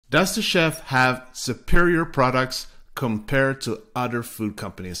Does the chef have superior products compared to other food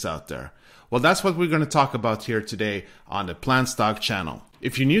companies out there? Well, that's what we're going to talk about here today on the PlantStock channel.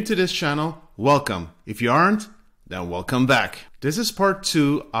 If you're new to this channel, welcome. If you aren't, then welcome back. This is part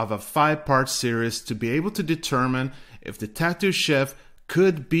 2 of a 5-part series to be able to determine if the tattoo chef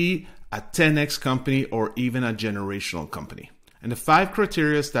could be a 10x company or even a generational company. And the 5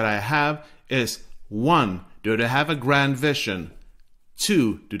 criteria that I have is 1, do they have a grand vision?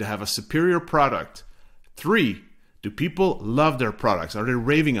 2, do they have a superior product? 3, do people love their products? Are they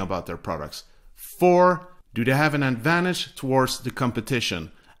raving about their products? 4, do they have an advantage towards the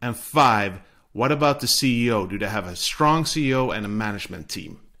competition? And 5, what about the CEO? Do they have a strong CEO and a management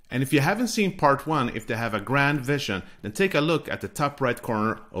team? And if you haven't seen part 1, if they have a grand vision, then take a look at the top right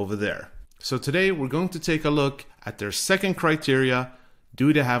corner over there. So today we're going to take a look at their second criteria.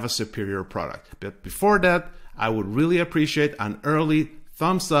 Do they have a superior product? But before that, I would really appreciate an early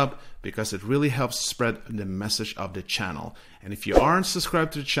thumbs up because it really helps spread the message of the channel. And if you aren't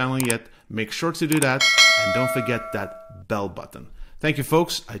subscribed to the channel yet, make sure to do that and don't forget that bell button. Thank you,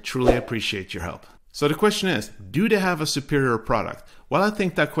 folks. I truly appreciate your help. So the question is, do they have a superior product? Well, I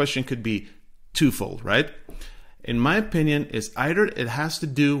think that question could be twofold, right? In my opinion, is either it has to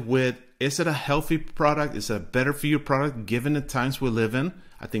do with, is it a healthy product? Is it a better for you product given the times we live in?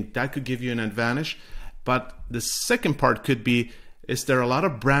 I think that could give you an advantage. But the second part could be, is there a lot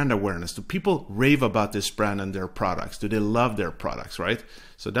of brand awareness? Do people rave about this brand and their products? Do they love their products, right?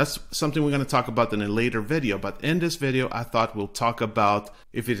 So that's something we're going to talk about in a later video. But in this video, I thought we'll talk about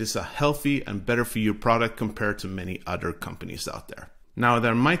if it is a healthy and better for you product compared to many other companies out there. Now,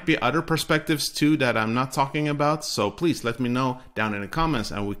 there might be other perspectives too that I'm not talking about. So please let me know down in the comments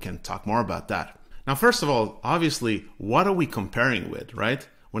and we can talk more about that. Now, first of all, obviously, what are we comparing with, right?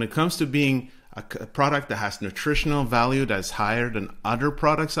 When it comes to being a product that has nutritional value that is higher than other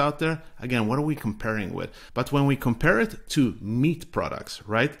products out there, again, what are we comparing with? But when we compare it to meat products,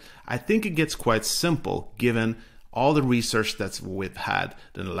 right, I think it gets quite simple given all the research that we've had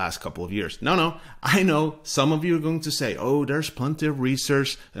in the last couple of years. No, I know some of you are going to say, oh, there's plenty of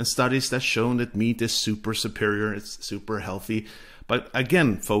research and studies that show that meat is super superior, it's super healthy. But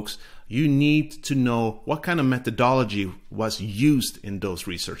again, folks, you need to know what kind of methodology was used in those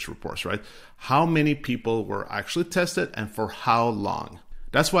research reports, right? How many people were actually tested and for how long?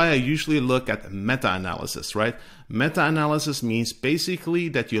 That's why I usually look at meta-analysis, right? Meta-analysis means basically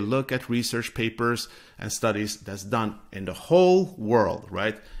that you look at research papers and studies that's done in the whole world,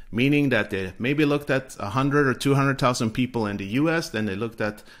 right? Meaning that they maybe looked at 100 or 200,000 people in the US, then they looked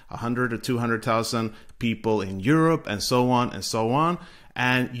at 100 or 200,000 people in Europe, and so on and so on.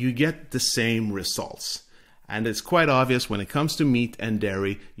 And you get the same results. And it's quite obvious when it comes to meat and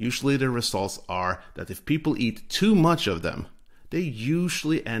dairy, usually the results are that if people eat too much of them, they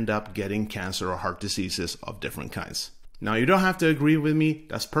usually end up getting cancer or heart diseases of different kinds. Now, you don't have to agree with me.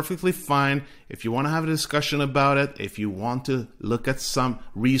 That's perfectly fine. If you want to have a discussion about it, if you want to look at some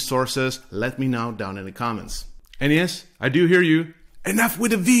resources, let me know down in the comments. And yes, I do hear you. Enough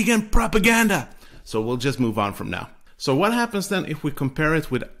with the vegan propaganda. So we'll just move on from now. So what happens then if we compare it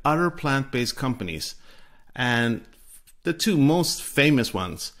with other plant-based companies? And the two most famous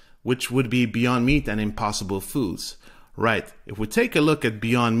ones, which would be Beyond Meat and Impossible Foods. Right, if we take a look at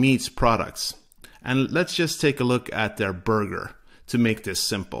Beyond Meat's products, and let's just take a look at their burger to make this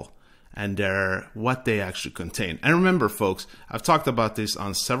simple, and what they actually contain. And remember, folks, I've talked about this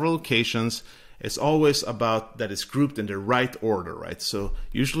on several occasions. It's always about that it's grouped in the right order, right? So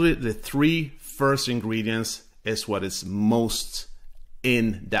usually the 3 first ingredients is what is most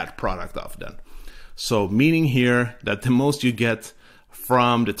in that product of them. So meaning here that the most you get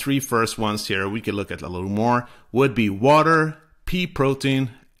from the 3 first ones here, we can look at a little more, would be water, pea protein,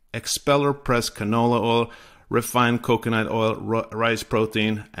 expeller pressed canola oil, refined coconut oil, rice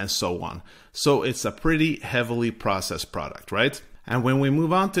protein, and so on. So it's a pretty heavily processed product, right? And when we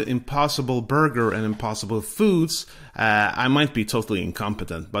move on to Impossible Burger and Impossible Foods, I might be totally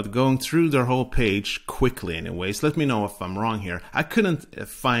incompetent, but going through their whole page quickly anyways, let me know if I'm wrong here. I couldn't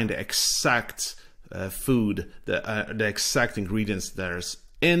find the exact food, the exact ingredients there's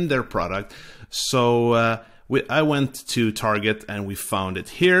in their product. So I went to Target and we found it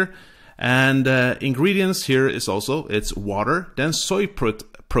here. And ingredients here is also, it's water, then soy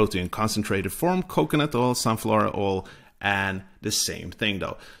protein, concentrated form, coconut oil, sunflower oil, and the same thing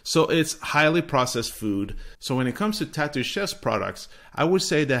though. So it's highly processed food. So when it comes to Tattoo Chef's products, I would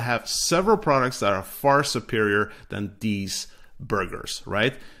say they have several products that are far superior than these burgers,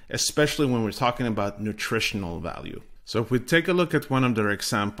 right? Especially when we're talking about nutritional value. So if we take a look at one of their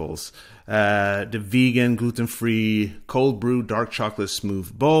examples, the vegan, gluten-free, cold brew, dark chocolate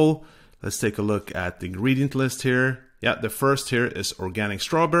smooth bowl. Let's take a look at the ingredient list here. Yeah, the first here is organic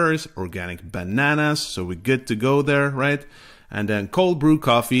strawberries, organic bananas. So we're good to go there, right? And then cold brew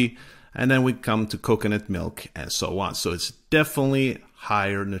coffee. And then we come to coconut milk and so on. So it's definitely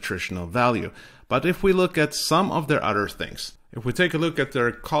higher nutritional value. But if we look at some of their other things, if we take a look at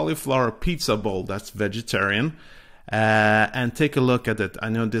their cauliflower pizza bowl, that's vegetarian, and take a look at it. I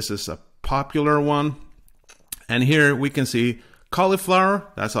know this is a popular one. And here we can see cauliflower,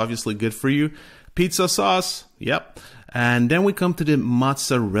 that's obviously good for you. Pizza sauce, yep. And then we come to the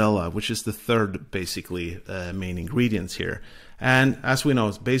mozzarella, which is the third basically main ingredient here. And as we know,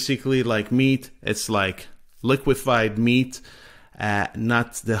 it's basically like meat. It's like liquefied meat,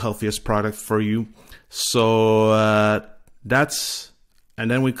 not the healthiest product for you. So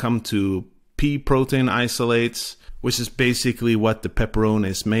and then we come to pea protein isolates, which is basically what the pepperoni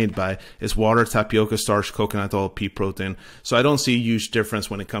is made by. It's water, tapioca starch, coconut oil, pea protein. So I don't see a huge difference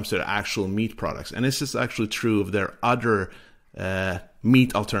when it comes to the actual meat products. And this is actually true of their other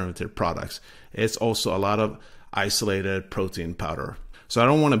meat alternative products. It's also a lot of isolated protein powder. So I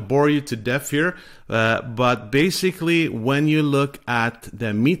don't want to bore you to death here, but basically when you look at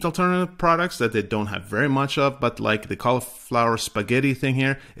the meat alternative products that they don't have very much of, but like the cauliflower spaghetti thing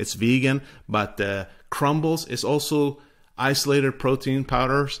here, it's vegan, but the crumbles is also isolated protein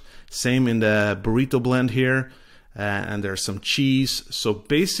powders. Same in the burrito blend here, and there's some cheese. So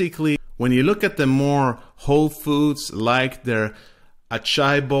basically, when you look at the more whole foods like their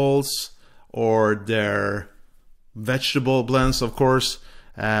acai bowls or their vegetable blends, of course,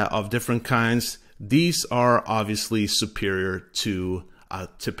 of different kinds, these are obviously superior to a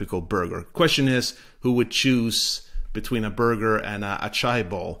typical burger. Question is, who would choose between a burger and a acai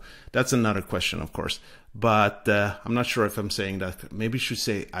bowl? That's another question, of course. But I'm not sure if I'm saying that. Maybe you should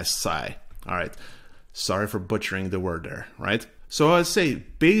say acai. All right. Sorry for butchering the word there, right? So I'd say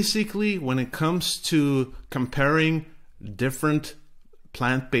basically when it comes to comparing different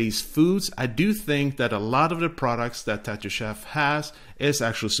plant-based foods, I do think that a lot of the products that TTCF has is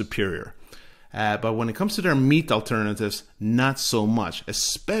actually superior. But when it comes to their meat alternatives, not so much,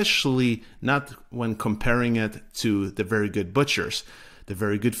 especially not when comparing it to the Very Good Butchers, the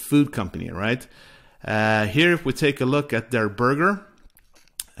Very Good Food Company, right? Here, if we take a look at their burger,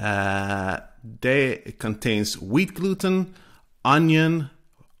 it contains wheat gluten, onion,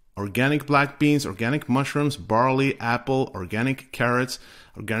 organic black beans, organic mushrooms, barley, apple, organic carrots,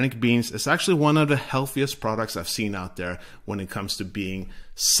 organic beans. It's actually one of the healthiest products I've seen out there when it comes to being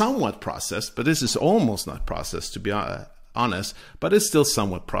somewhat processed, but this is almost not processed, to be honest, but it's still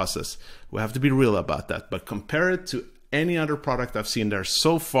somewhat processed. We have to be real about that. But compare it to any other product I've seen there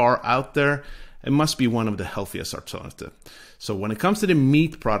so far out there, it must be one of the healthiest alternatives. So when it comes to the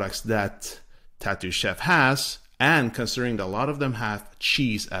meat products that TTCF has, and considering that a lot of them have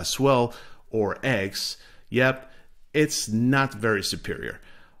cheese as well, or eggs, yep, it's not very superior.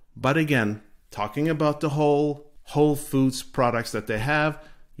 But again, talking about the whole foods products that they have,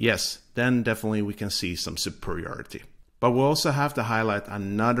 yes, then definitely we can see some superiority. But we also have to highlight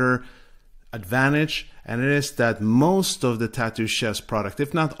another advantage, and it is that most of the TTCF's product,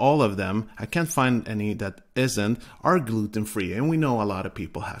 if not all of them, I can't find any that isn't, are gluten-free. And we know a lot of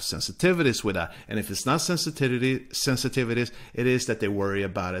people have sensitivities with that. And if it's not sensitivities, it is that they worry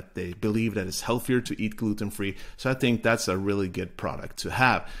about it. They believe that it's healthier to eat gluten-free. So I think that's a really good product to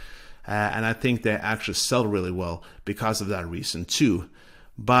have. And I think they actually sell really well because of that reason too.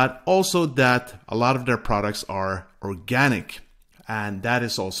 But also that a lot of their products are organic. And that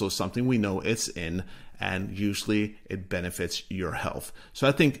is also something we know it's in, and usually it benefits your health. So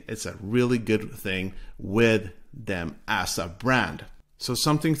I think it's a really good thing with them as a brand. So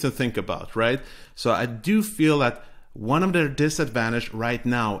something to think about, right? So I do feel that one of their disadvantages right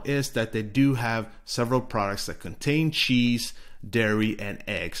now is that they do have several products that contain cheese, dairy, and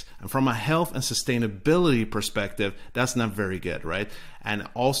eggs. And from a health and sustainability perspective, that's not very good, right? And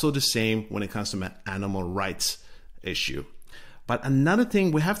also the same when it comes to an animal rights issue. But another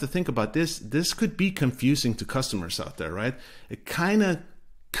thing we have to think about, this could be confusing to customers out there, right? It kind of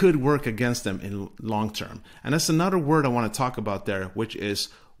could work against them in long term. And that's another word I want to talk about there, which is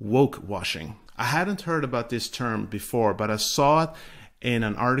wokewashing. I hadn't heard about this term before, but I saw it in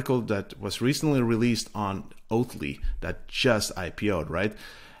an article that was recently released on Oatly that just IPO'd, right?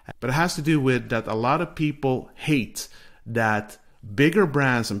 But it has to do with that a lot of people hate that bigger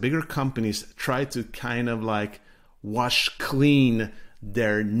brands and bigger companies try to kind of like wash clean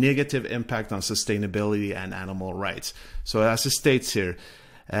their negative impact on sustainability and animal rights. So as it states here,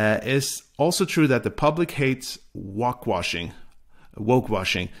 It's also true that the public hates wokewashing,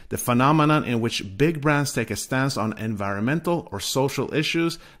 the phenomenon in which big brands take a stance on environmental or social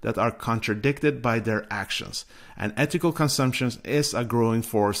issues that are contradicted by their actions. And ethical consumption is a growing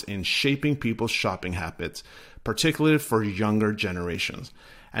force in shaping people's shopping habits, particularly for younger generations.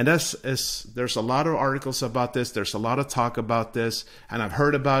 And there's a lot of articles about this. There's a lot of talk about this, and I've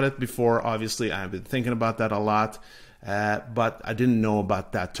heard about it before. Obviously, I've been thinking about that a lot, but I didn't know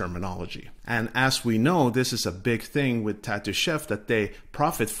about that terminology. And as we know, this is a big thing with TTCF that they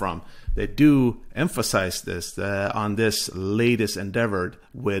profit from. They do emphasize this on this latest endeavor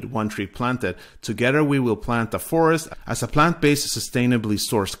with One Tree Planted. Together we will plant a forest. As a plant-based, sustainably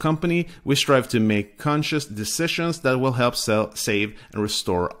sourced company, we strive to make conscious decisions that will help save and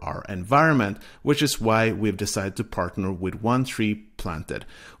restore our environment, which is why we've decided to partner with One Tree Planted.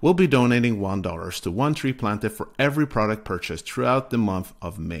 We'll be donating $1 to One Tree Planted for every product purchased throughout the month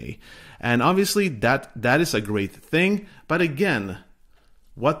of May. And obviously that is a great thing, but again,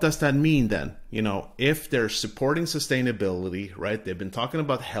 what does that mean then? You know, if they're supporting sustainability, right? They've been talking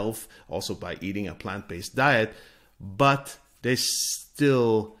about health also by eating a plant-based diet, but they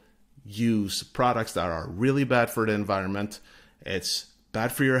still use products that are really bad for the environment. It's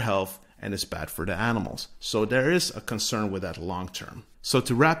bad for your health and it's bad for the animals. So there is a concern with that long term. So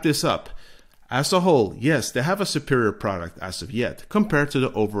to wrap this up, as a whole, yes, they have a superior product as of yet compared to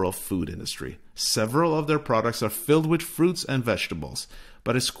the overall food industry. Several of their products are filled with fruits and vegetables,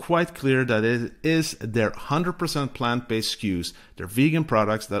 but it's quite clear that it is their 100% plant-based SKUs, their vegan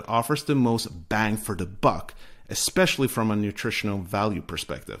products, that offers the most bang for the buck, especially from a nutritional value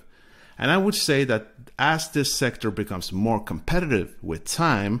perspective. And I would say that as this sector becomes more competitive with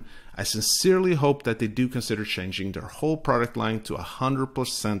time, I sincerely hope that they do consider changing their whole product line to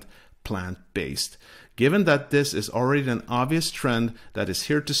 100% plant-based, given that this is already an obvious trend that is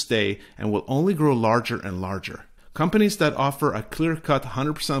here to stay and will only grow larger and larger. Companies that offer a clear-cut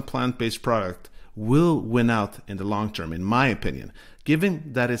 100% plant-based product will win out in the long term, in my opinion,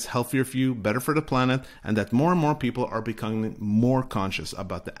 given that it's healthier for you, better for the planet, and that more and more people are becoming more conscious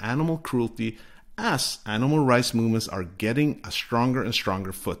about the animal cruelty as animal rights movements are getting a stronger and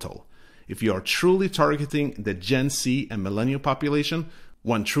stronger foothold. If you are truly targeting the Gen Z and millennial population,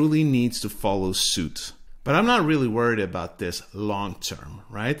 one truly needs to follow suit. But I'm not really worried about this long term,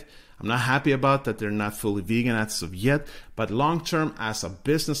 right? I'm not happy about that they're not fully vegan as of yet, but long term as a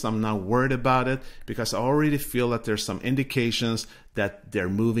business, I'm not worried about it because I already feel that there's some indications that they're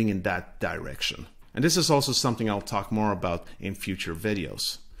moving in that direction. And this is also something I'll talk more about in future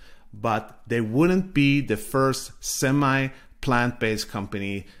videos. But they wouldn't be the first semi-plant-based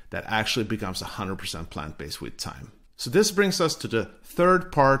company that actually becomes 100% plant-based with time. So this brings us to the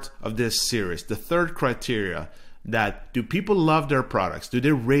third part of this series, the third criteria, that do people love their products? Do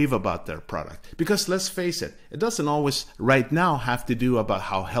they rave about their product? Because let's face it, it doesn't always right now have to do about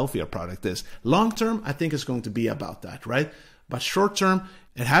how healthy a product is. Long term, I think it's going to be about that, right? But short term,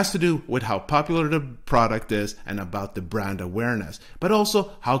 it has to do with how popular the product is and about the brand awareness, but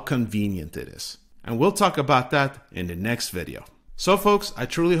also how convenient it is. And we'll talk about that in the next video. So folks, I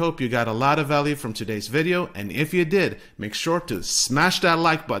truly hope you got a lot of value from today's video, and if you did, make sure to smash that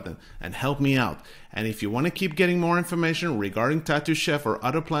like button and help me out. And if you want to keep getting more information regarding TTCF or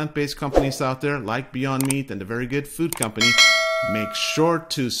other plant-based companies out there like Beyond Meat and the Very Good Food Company, make sure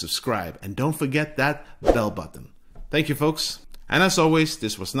to subscribe and don't forget that bell button. Thank you folks. And as always,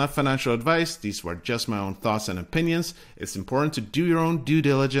 this was not financial advice. These were just my own thoughts and opinions. It's important to do your own due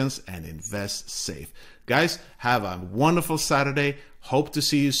diligence and invest safe. Guys, have a wonderful Saturday. Hope to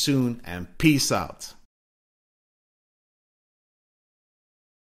see you soon and peace out.